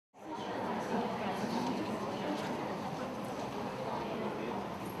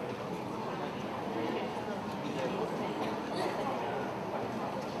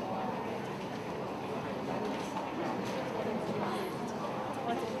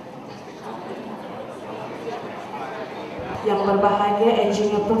Yang berbahagia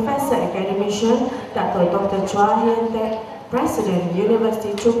Engineer Profesor Academician Dr. Dr. Chua Hian Tek, President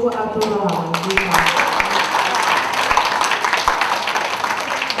University Tunku Abdul Rahman, UTAR.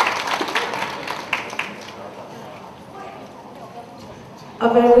 A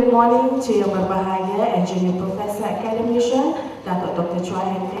very good morning to Yang berbahagia Engineer Profesor Academician Dr. Dr. Chua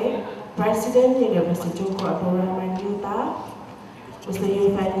Hian Tek, President University Tunku Abdul Rahman, UTAR. Mr.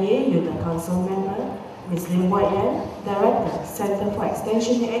 Yu Fan Ye, UTAR Council Member, Ms. Lim Wat Yan, Director, Center for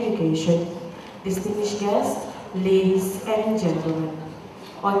Extension and Education, distinguished guests, ladies and gentlemen.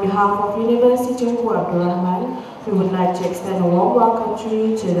 On behalf of University Tunku Abdul Rahman, we would like to extend a warm welcome to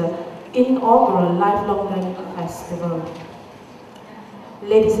you to the inaugural Lifelong Learning Festival.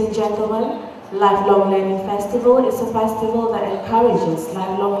 Ladies and gentlemen, Lifelong Learning Festival is a festival that encourages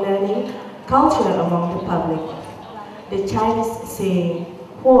lifelong learning culture among the public. The Chinese saying,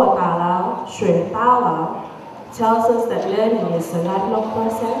 活大佬,学大佬, tells us that learning is a lifelong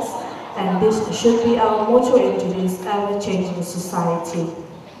process, and this should be our motto into this ever-changing society.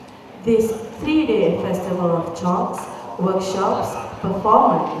 This 3-day festival of talks, workshops,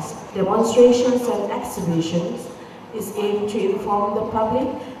 performances, demonstrations, and exhibitions is aimed to inform the public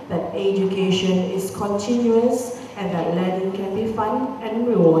that education is continuous and that learning can be fun and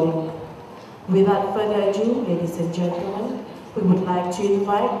rewarding. Without further ado, ladies and gentlemen, we would like to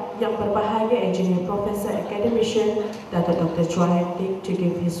invite Yang berbahagia Engineer Professor Academician Dr. Dr. Chua Hian Tek to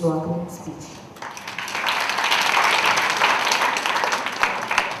give his welcome speech.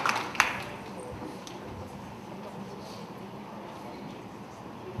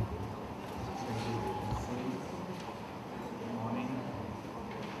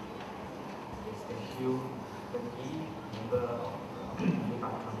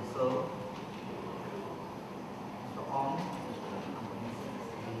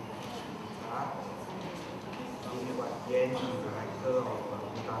 Director of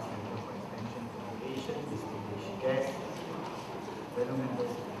UTAR Center for Extension and Education, distinguished guests, fellow members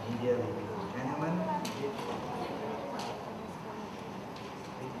of the media, ladies and gentlemen. It is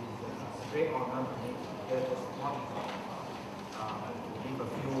a great honor for me to be here this morning to give a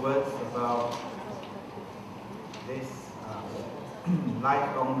few words about this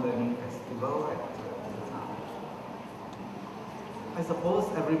lifelong learning festival at UTAR. I suppose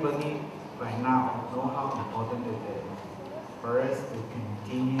everybody by now know how important it is for us to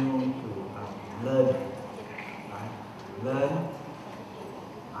continue to learn, right? Learn,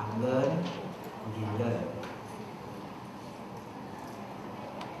 unlearn, relearn.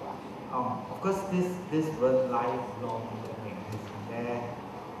 Of course, this word lifelong learning is there.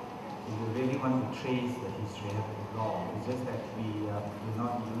 If you really want to trace the history of it long, it's just that we do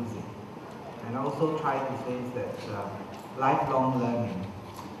not use it. And also try to say that lifelong learning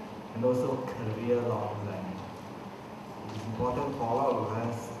and also career-long learning. It's important for all of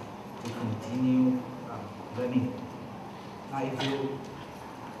us to continue learning. Now,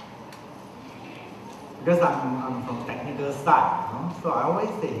 because I'm from technical side, you know? So I always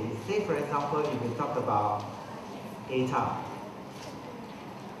say for example, if you talk about data,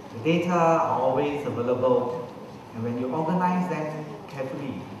 the data are always available, and when you organize them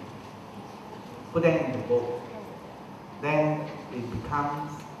carefully, put them in the book, then it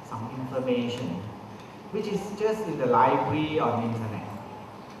becomes some information which is just in the library or the internet.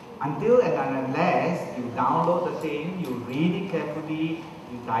 Until and unless you download the thing, you read it carefully,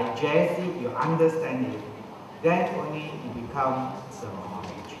 you digest it, you understand it, then only it becomes the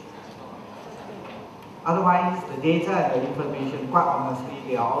knowledge. Otherwise, the data and the information, quite honestly,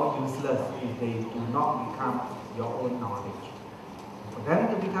 they are all useless if they do not become your own knowledge. For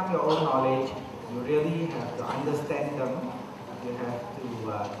them to become your own knowledge, you really have to understand them, you have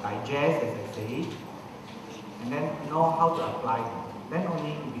to digest, as I say, and then know how to apply them. Then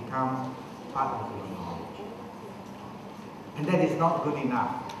only it becomes part of your knowledge. And that is not good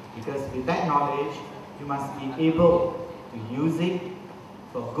enough, because with that knowledge, you must be able to use it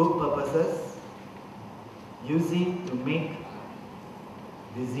for good purposes, use it to make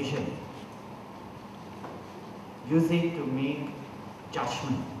decisions, use it to make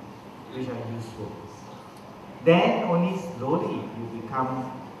judgment, which are useful. Then only slowly you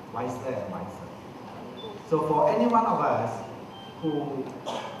become wiser and wiser. So for any one of us who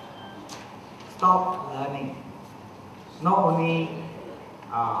stop learning, not only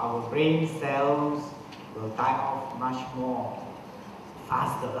our brain cells will die off much more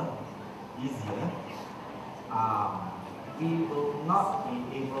faster, easier, we will not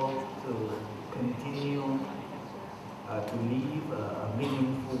be able to continue to live a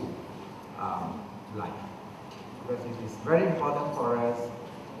meaningful life. Because it is very important for us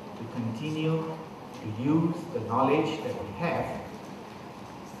to continue to use the knowledge that we have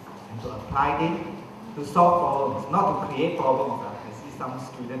and to apply it to solve problems, not to create problems. I see some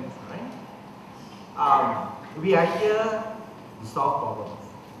students, right? We are here to solve problems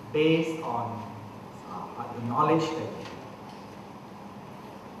based on the knowledge that we have.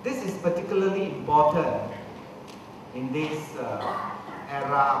 This is particularly important in this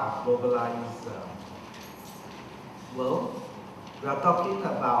era of globalized world. We are talking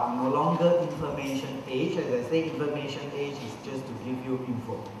about no longer information age. As I say, information age is just to give you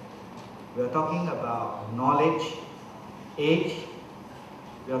info. We are talking about knowledge age.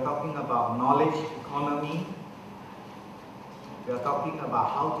 We are talking about knowledge economy. We are talking about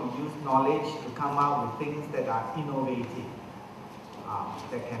how to use knowledge to come up with things that are innovative,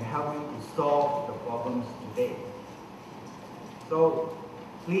 that can help you to solve the problems today. So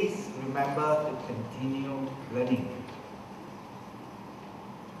please remember to continue learning.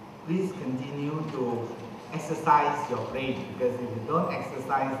 Please continue to exercise your brain, because if you don't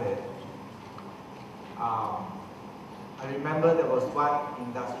exercise it, I remember there was one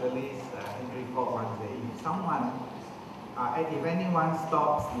industrialist, Henry Ford, once said, if someone, if anyone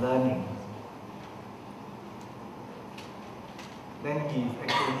stops learning, then he's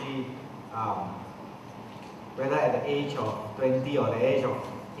actually, whether at the age of 20 or the age of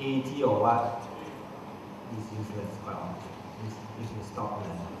 80 or what, he's useless, quite honestly, if you stop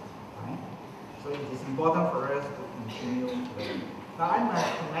learning. Right? So it is important for us to continue learning. Now I must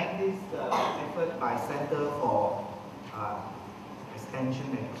connect this effort by Center for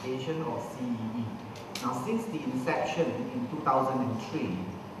Extension Education, or CEE. Now since the inception in 2003,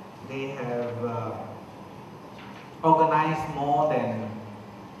 they have organized more than,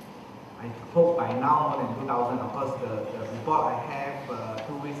 I hope by now, more than 2,000. Of course, the report I have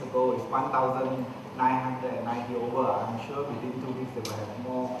 2 weeks ago is 1,990 over. I'm sure within 2 weeks they will have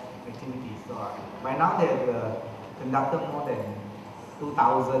more activities. So by now they have conducted more than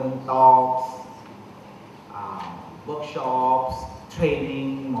 2,000 talks, workshops,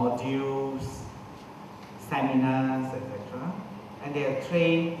 training modules, seminars, etc. And they have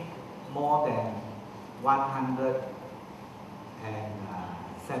trained more than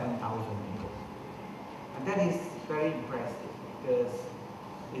 107,000 people. And that is very impressive, because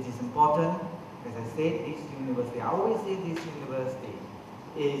it is important. As I said, this university, I always say this university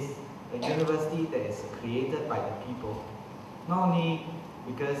is a university that is created by the people. Not only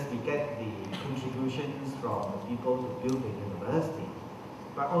because we get the contributions from the people to build the university,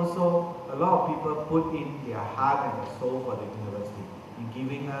 but also a lot of people put in their heart and their soul for the university, in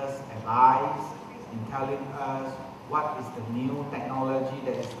giving us advice, in telling us what is the new technology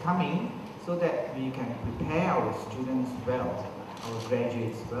that is coming, so that we can prepare our students well, our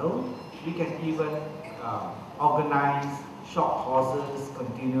graduates well. We can even organize short courses,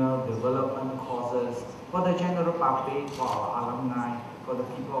 continual development courses for the general public, for our alumni, for the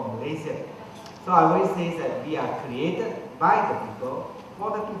people of Malaysia. So I always say that we are created by the people,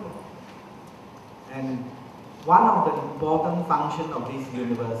 for the people. And one of the important functions of this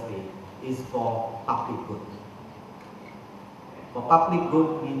university is for public good. For public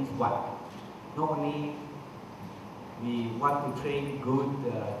good means what? Not only we want to train good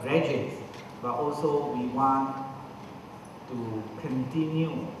graduates, but also we want to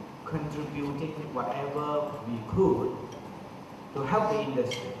continue contributing whatever we could to help the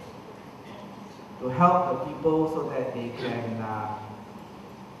industry, to help the people so that they can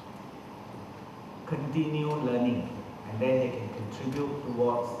continue learning, and then they can contribute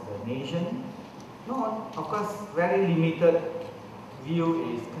towards the nation. No, of course, very limited view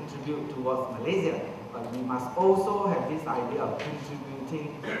is contribute towards Malaysia, but we must also have this idea of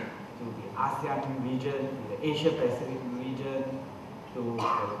contributing to the ASEAN region, to the Asia Pacific region, to the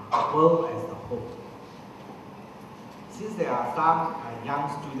world as a whole. Since there are some young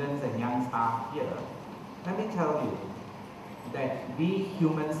students and young staff here, let me tell you that we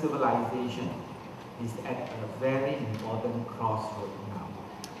human civilization is at a very important crossroad now.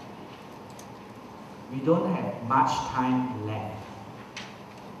 We don't have much time left.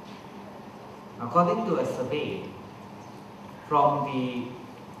 According to a survey from the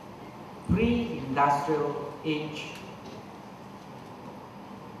pre-industrial age,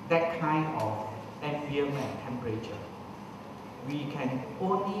 that kind of ambient and temperature, we can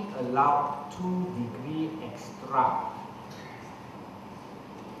only allow 2 degrees extra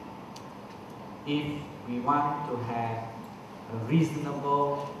if we want to have a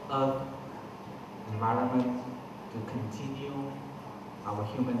reasonable Earth environment to continue our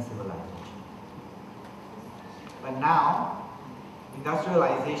human civilization. But now,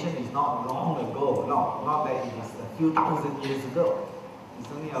 industrialization is not long ago, not that it is a few thousand years ago.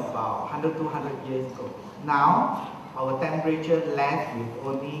 It's only about 100, 200 years ago. Now, our temperature left with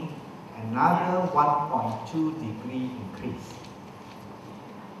only another 1.2 degree increase.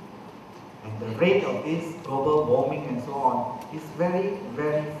 And the rate of this global warming and so on is very,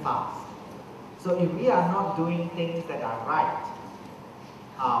 very fast. So if we are not doing things that are right,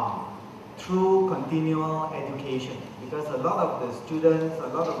 through continual education, because a lot of the students, a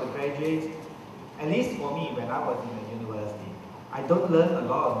lot of the graduates, at least for me when I was in the university, I don't learn a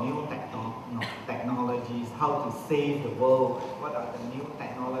lot of new technologies, how to save the world, what are the new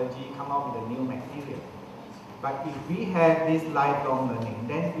technology, come up with a new material. But if we have this lifelong learning,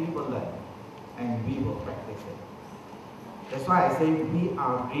 then we will learn and we will practice it. That's why I say we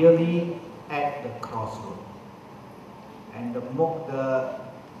are really at the crossroad. And the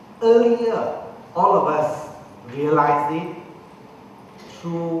earlier all of us realize it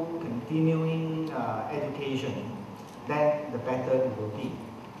through continuing education, then the better it will be.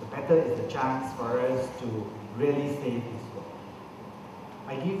 The better is the chance for us to really save this world.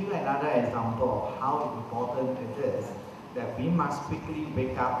 I give you another example of how important it is that we must quickly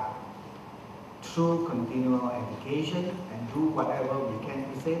wake up through continual education and do whatever we can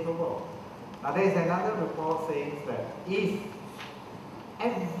to save the world. Now there is another report saying that if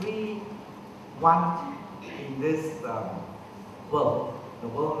everyone in this world, the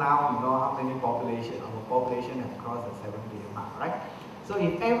world now, you know how many population, our population has crossed the 7 billion mark, right? So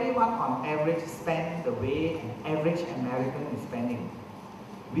if everyone on average spend the way an average American is spending,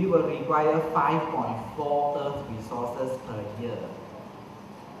 we will require 5.4 Earth resources per year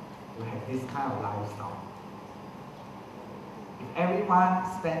to have this kind of lifestyle. If everyone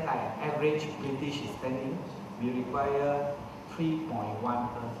spend like average British is spending, we require 3.1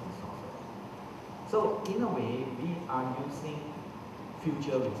 Earth resources. So in a way, we are using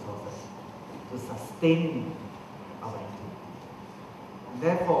future resources to sustain our activity. And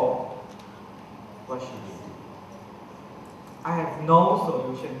therefore, what should we do? I have no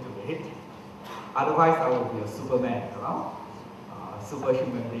solution to it. Otherwise, I will be a Superman, you know?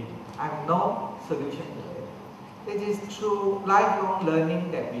 Superhuman being. I have no solution to it. It is through lifelong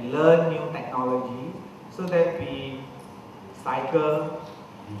learning that we learn new technology so that we cycle,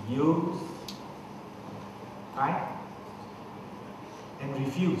 we use, right? And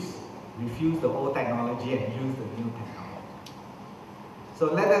refuse the old technology and use the new technology.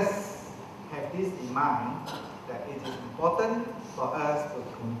 So let us have this in mind, that it is important for us to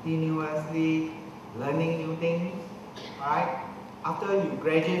continuously learning new things, right? After you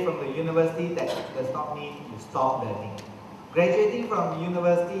graduate from the university, that does not mean you stop learning. Graduating from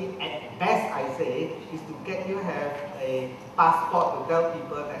university, at best I say, is to get you have a passport to tell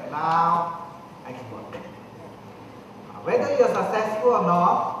people that now I can work. Whether you're successful or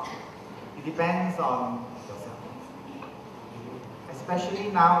not, it depends on yourself. Especially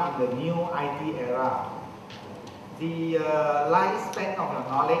now in the new IT era, the lifespan of your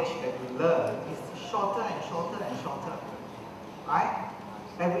knowledge that you learn is shorter and shorter and shorter. Right?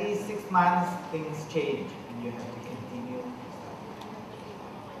 Every 6 months, things change and you have to continue to study.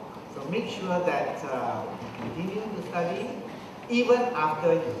 So make sure that you continue to study even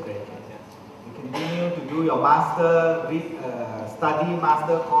after you graduate. You continue to do your study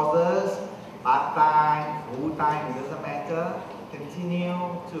master courses, part-time, full-time, it doesn't matter. Continue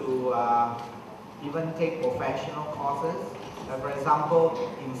to even take professional courses. For example,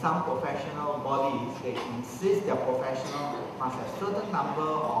 in some professional bodies, they insist their professional must have certain number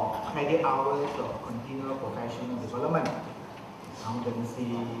of credit hours of continual professional development.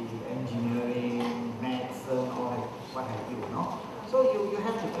 Accountancy, engineering, medicine, or what have you, no? So you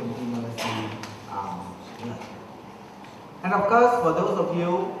have to continuously learn. And of course, for those of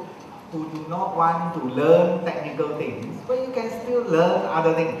you who do not want to learn technical things, but you can still learn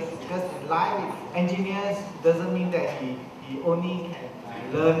other things. Because in life, engineers doesn't mean that he only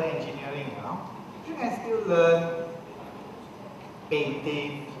can learn engineering, you know. You can still learn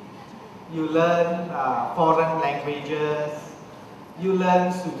painting, you learn foreign languages, you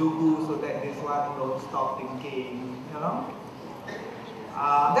learn Sudoku so that this one don't stop thinking, you know.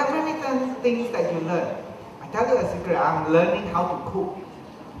 There are many things that you learn. I tell you a secret, I'm learning how to cook.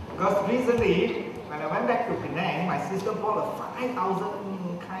 Because recently, when I went back to Penang, my sister bought a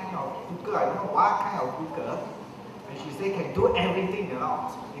 5,000 kind of cooker, I don't know what kind of cooker. And she said can do everything, you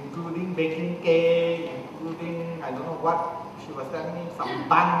know, including baking cake, including, I don't know what, she was telling me, some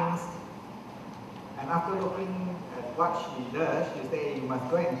buns. And after looking at what she does, she said, you must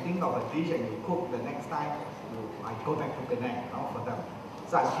go and think of a dish and you cook the next time I go back to Penang, you know, for them.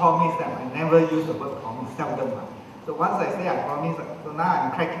 So I promised them, I never use the word promise, tell them. So once I say I promise, so now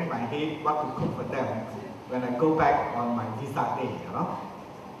I'm cracking my head what to cook for them when I go back on my visa day, you know.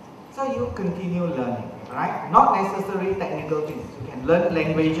 So you continue learning, right? Not necessarily technical things. You can learn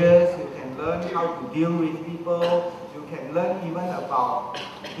languages, you can learn how to deal with people, you can learn even about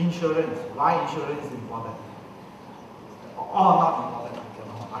insurance, why insurance is important. Or not important,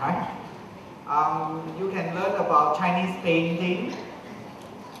 alright? You can learn about Chinese painting,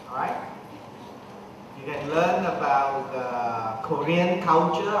 alright? You can learn about Korean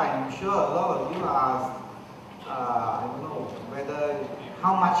culture. I'm sure a lot of you are, I don't know whether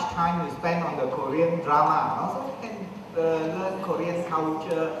how much time you spend on the Korean drama. Also, you can learn Korean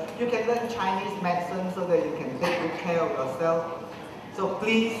culture. You can learn Chinese medicine so that you can take good care of yourself. So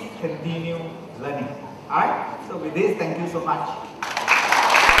please continue learning. Alright? So with this, thank you so much.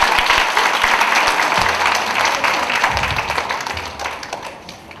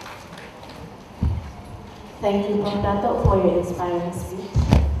 Thank you, Prof. Dato, for your inspiring speech.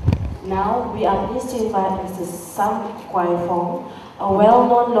 Now, we are pleased to invite Mr. Sam Kwai Fong, a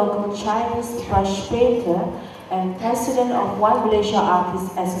well-known local Chinese brush painter and president of One Malaysia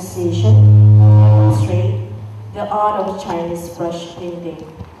Artists Association, to demonstrate the art of Chinese brush painting.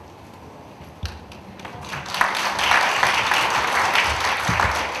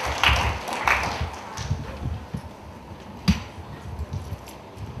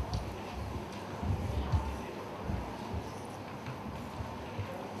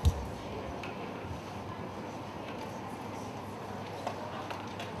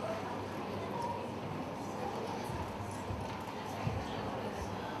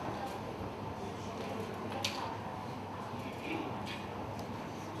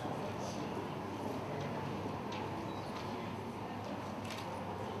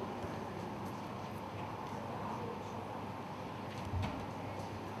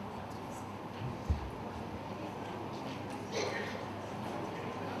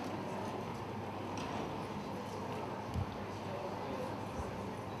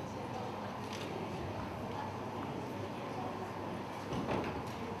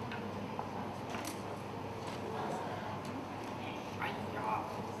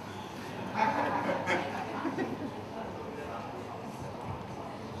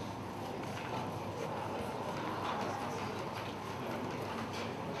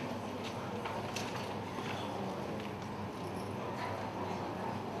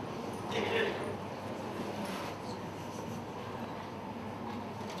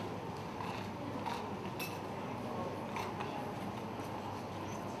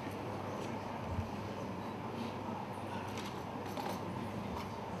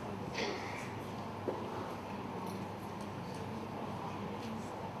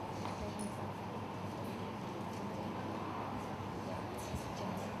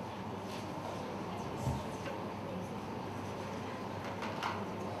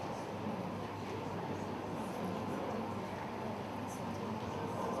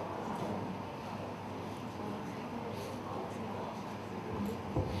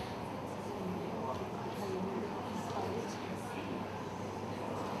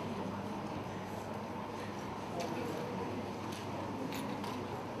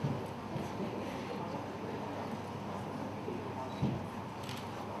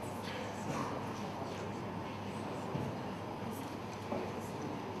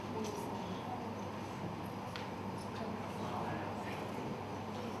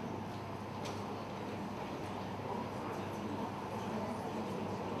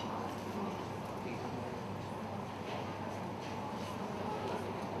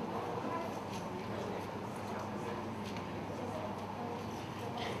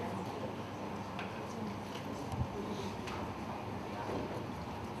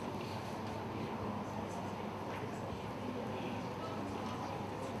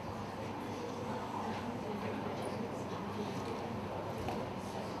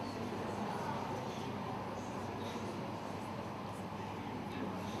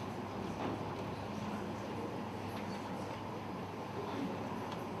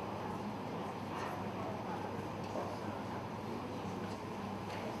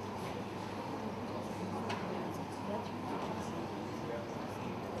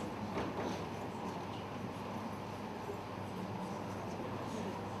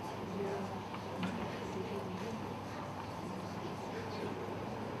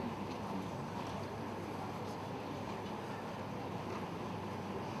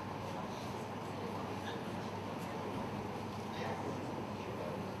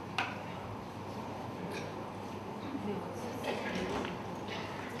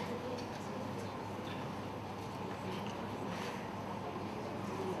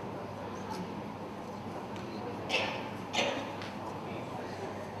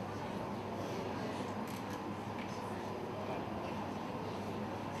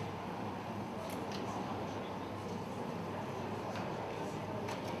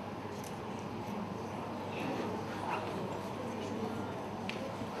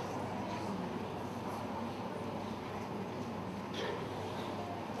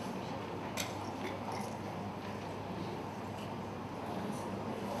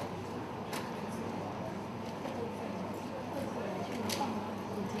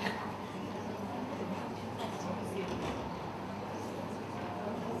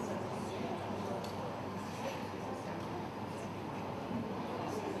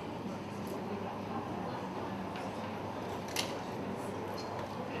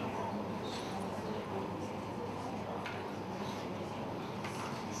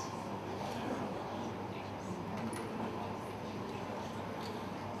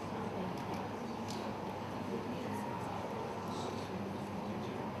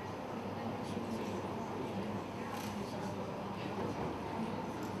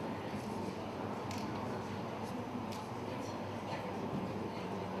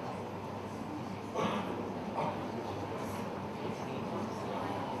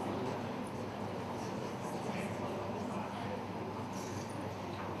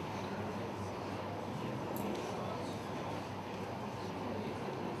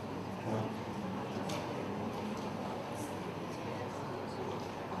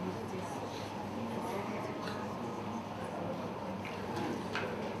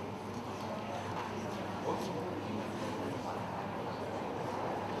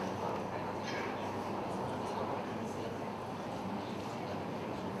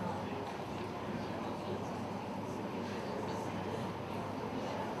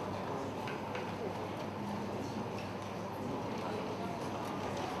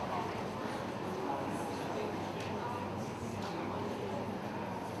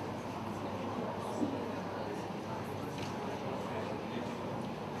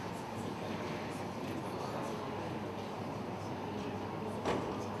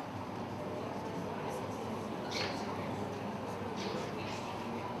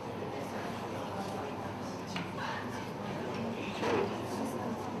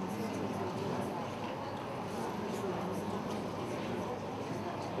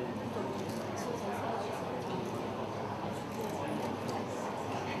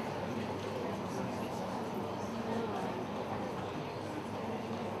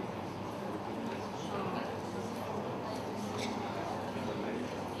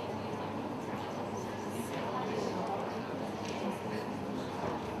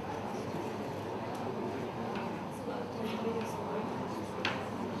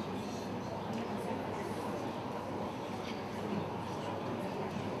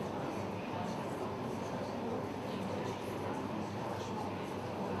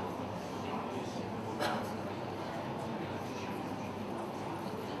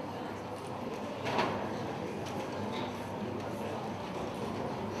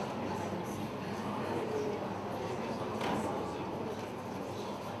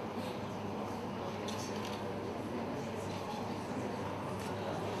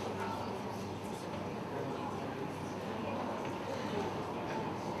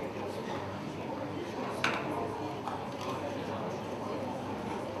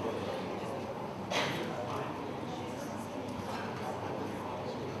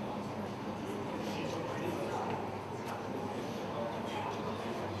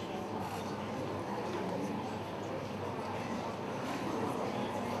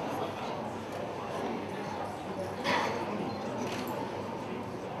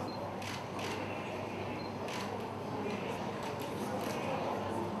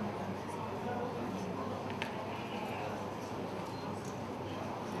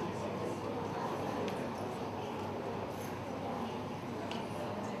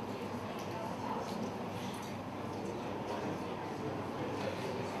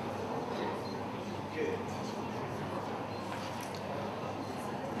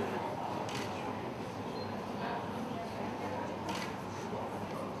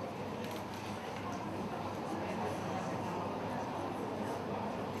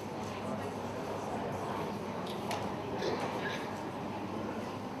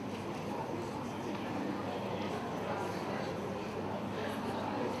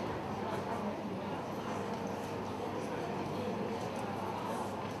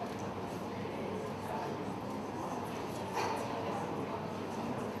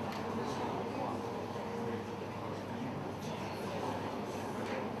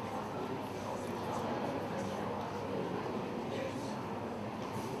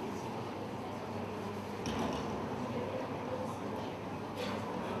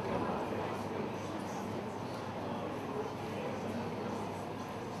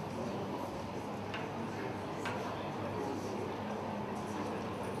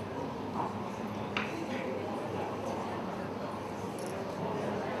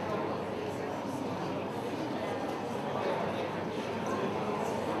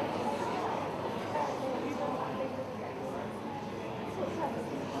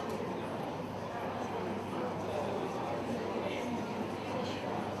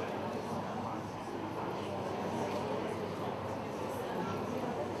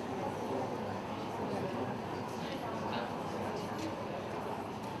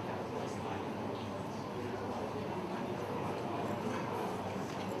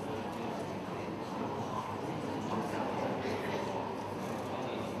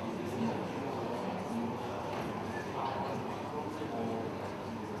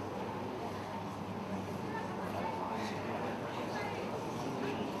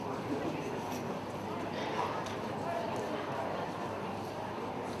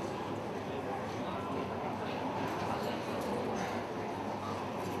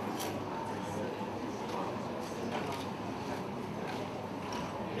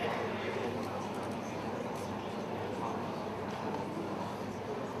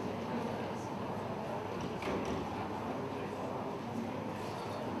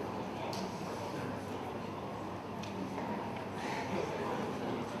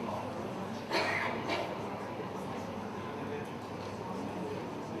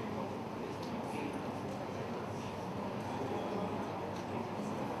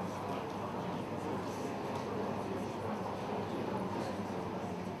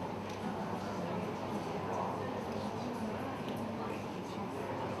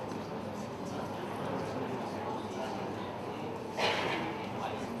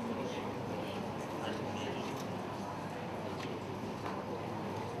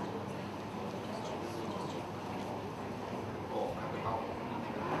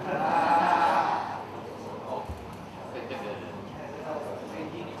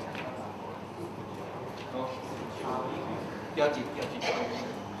 不要紧，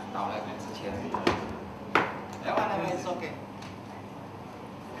倒了就之前。来吧，来说给。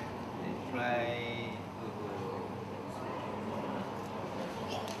来，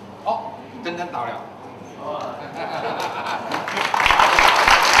哦，真正倒了。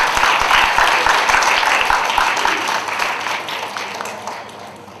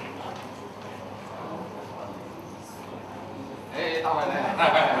哎，倒回来。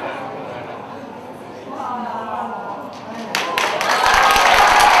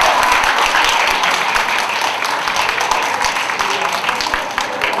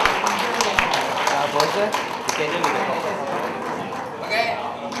OK，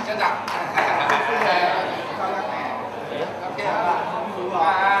 校长。OK 啊，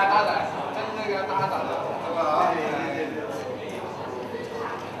当然，真那个搭档的，对吧？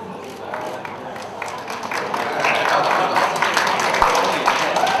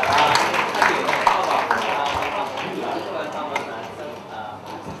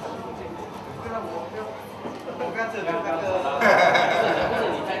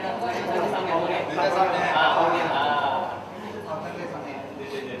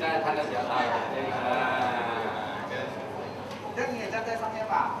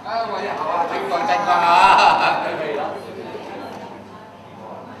我也好啊，争光争光啊！可以了。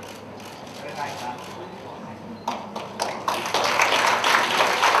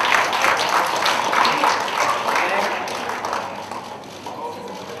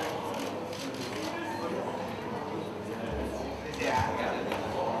谢谢啊。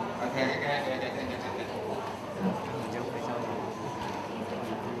OK。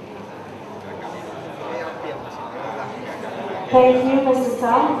Thank you, Mr.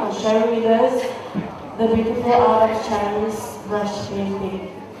 Sam, for sharing with us the beautiful art of Chinese brush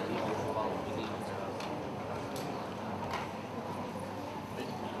painting.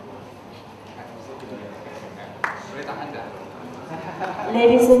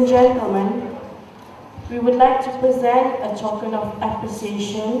 Ladies and gentlemen, we would like to present a token of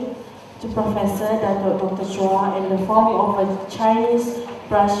appreciation to Professor Dr. Chua in the form of a Chinese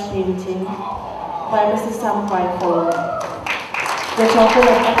brush painting by Mr. Sam Kwai. The token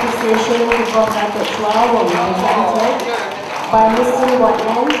of appreciation to Professor Chua will be presented by Mr.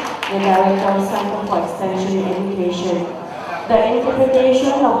 Watman, the Director of Center for Extension Education. The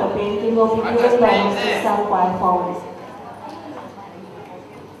interpretation of the painting will be given by Mr. Sam Kwai.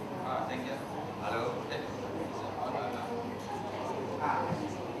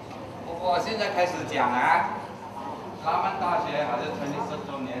 我现在开始讲啊，拉曼大学好像成立10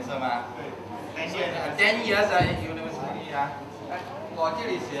周年是吗？对。10 years university 啊，我这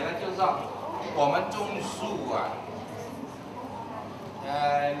里写的就是说，我们种树啊，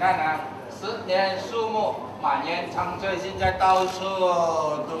你看啊，10年树木满园苍翠，现在到处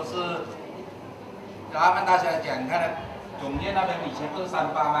都是。拉曼大学讲，你看总院那边以前不是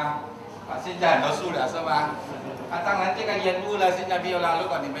38吗？现在很多树了是吗？当然这个烟雾呢，现在没有了。如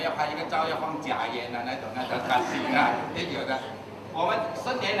果你们要拍一个照，要放假烟啊，那种干净啊，也有的。我们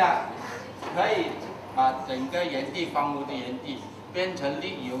10年呢，可以把整个园地荒芜的园地变成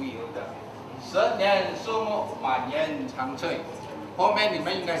绿油油的。10年树木满园苍翠，后面你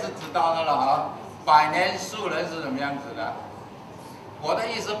们应该是知道的了哈。100年树人是什么样子的？我的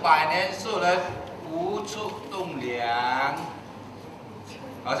意思，100年树人无处栋梁，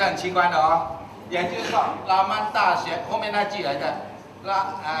好像很奇怪的哦。也就是说，拉曼大学后面那句来的，100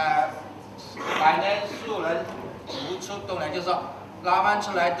年树人无处栋梁，就是说，拉曼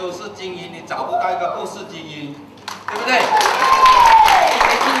出来都是精英，你找不到一个不是精英，对不对？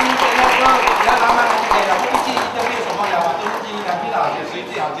精英的那时候，只要拉曼来就可以了，不精英就没有什么了嘛，都是精英的，最好谁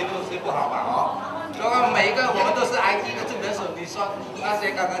最好，谁不好嘛，哦。所以每一个我们都是 IT 的重点手，你说那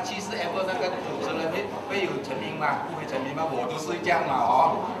些刚刚去世 Apple 那个主持人会有成名吗？不会成名吗？我都是这样嘛，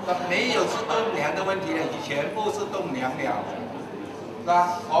哦，没有是栋梁的问题了，以全部是栋梁了，是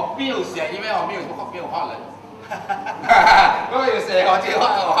吧？我没有写，因为我没有画人，如果有写我就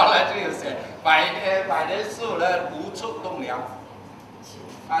画人就有写百年树人无处栋梁。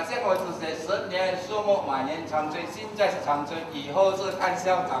现在我只写10年树木满园苍翠，现在是苍翠，以后是看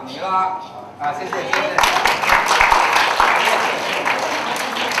校长你了。谢谢。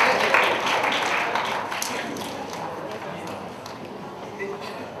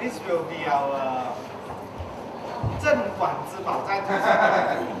This will be our 镇馆之宝，在图书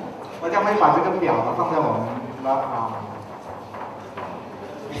馆。我将会把这个表呢放在我们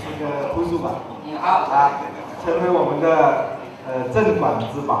这个图书馆，成为我们的镇馆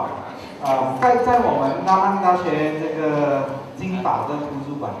之宝。在我们拉曼大学这个金宝的图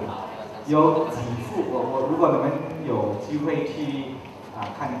书馆有几幅，如果你们有机会去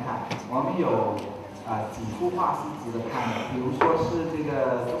看一看，我们有几幅画是值得看的，比如说是这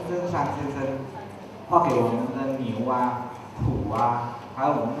个钟镇山先生画给我们的牛啊、虎啊，还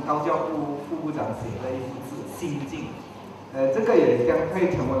有我们高教部副部长写的一幅字《心境》，这个也将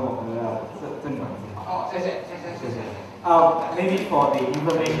会成为我们的镇馆之宝。好，谢谢。Maybe for the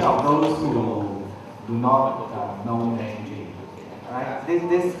information of those who do not know Mandarin, right?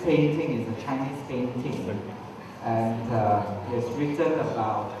 This painting is a Chinese painting, and it's written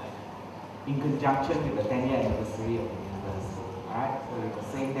about in conjunction with the 10th anniversary of the university. Alright, so it's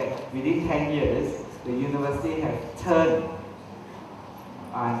saying that within 10 years, the university has turned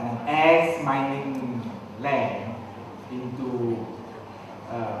an ash mining land into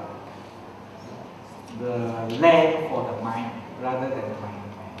the land for the mine rather than the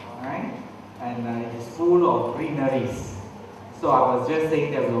mining land. Alright, and it's full of greeneries. So I was just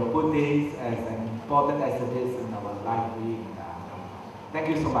saying that we'll put this as an important exhibit in our library. Thank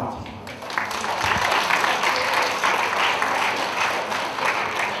you so much.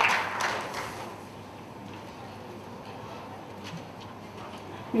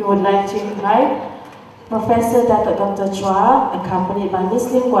 We would like to invite Professor Dr. Chua, accompanied by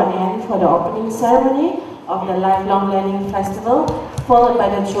Ms. Lim Guan An, for the opening ceremony of the Lifelong Learning Festival, followed by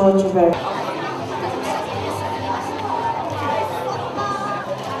the tour to Berkeley.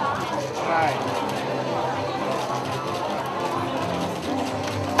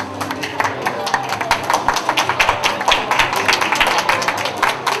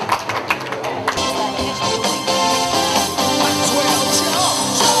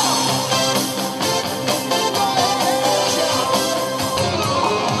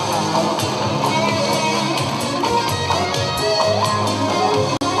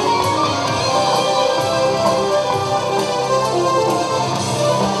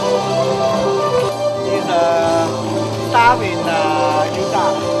 Staff in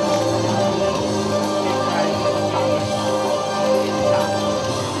UTAR.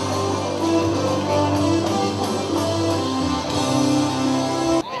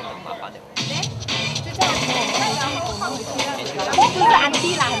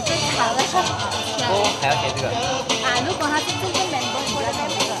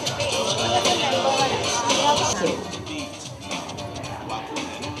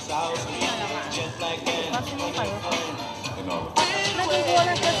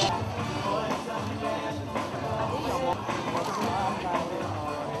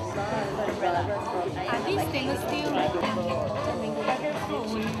 Are these stainless steel?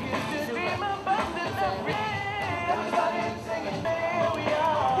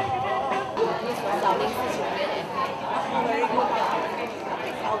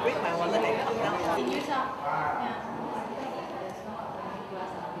 I'll bring my wallet and come down.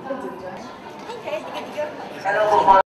 Okay, tiga.